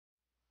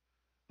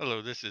Hello,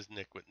 this is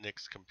Nick with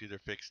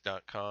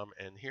nickscomputerfix.com,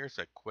 and here's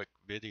a quick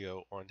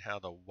video on how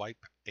to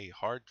wipe a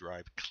hard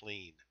drive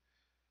clean.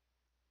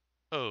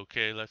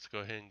 Okay, let's go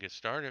ahead and get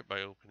started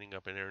by opening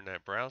up an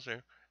internet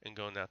browser and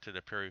going out to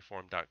the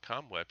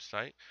perryform.com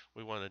website.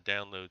 We want to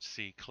download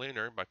C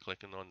Cleaner by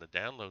clicking on the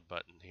download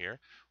button here.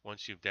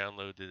 Once you've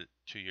downloaded it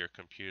to your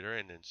computer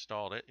and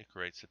installed it, it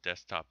creates a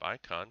desktop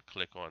icon.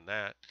 Click on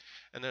that,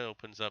 and then it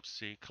opens up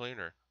C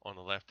Cleaner. On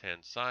the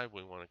left-hand side,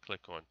 we want to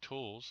click on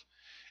Tools,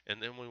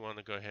 and then we want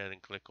to go ahead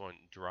and click on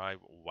Drive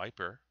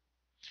Wiper,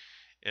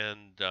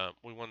 and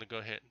we want to go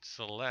ahead and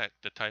select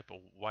the type of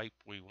wipe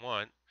we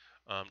want.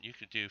 You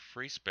could do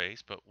free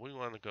space, but we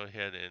want to go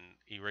ahead and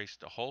erase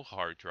the whole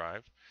hard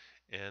drive.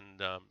 And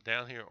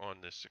down here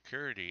on the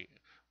security,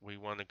 we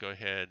want to go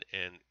ahead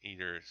and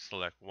either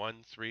select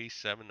 1, 3,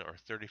 7, or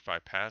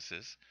 35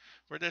 passes.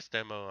 For this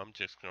demo, I'm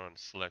just going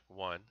to select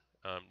 1.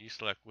 You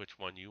select which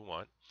one you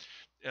want.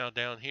 Now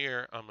down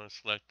here, I'm going to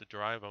select the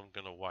drive I'm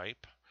going to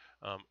wipe.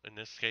 In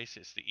this case,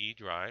 it's the E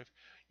drive.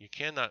 You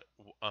cannot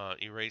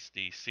erase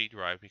the C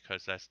drive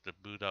because that's the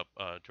boot up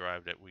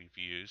drive that we've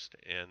used,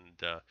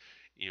 and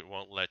it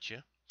won't let you.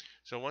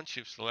 So once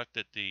you've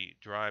selected the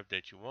drive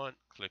that you want,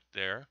 click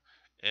there,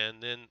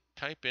 and then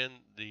type in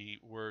the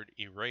word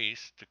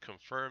erase to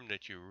confirm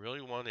that you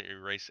really want to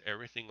erase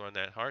everything on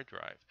that hard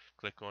drive.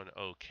 Click on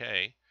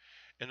OK,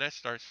 and that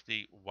starts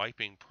the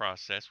wiping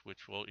process,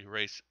 which will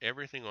erase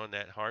everything on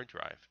that hard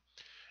drive.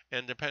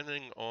 And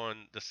depending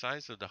on the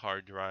size of the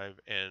hard drive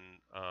and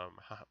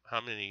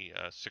how many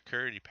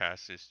security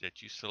passes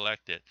that you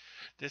selected,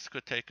 this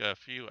could take a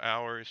few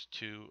hours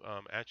to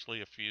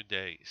actually a few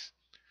days.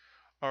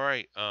 All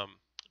right,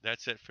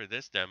 that's it for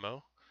this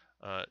demo.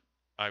 Uh,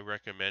 I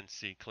recommend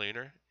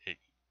CCleaner.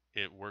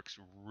 It works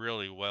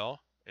really well,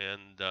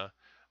 and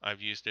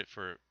I've used it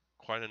for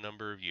quite a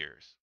number of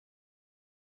years.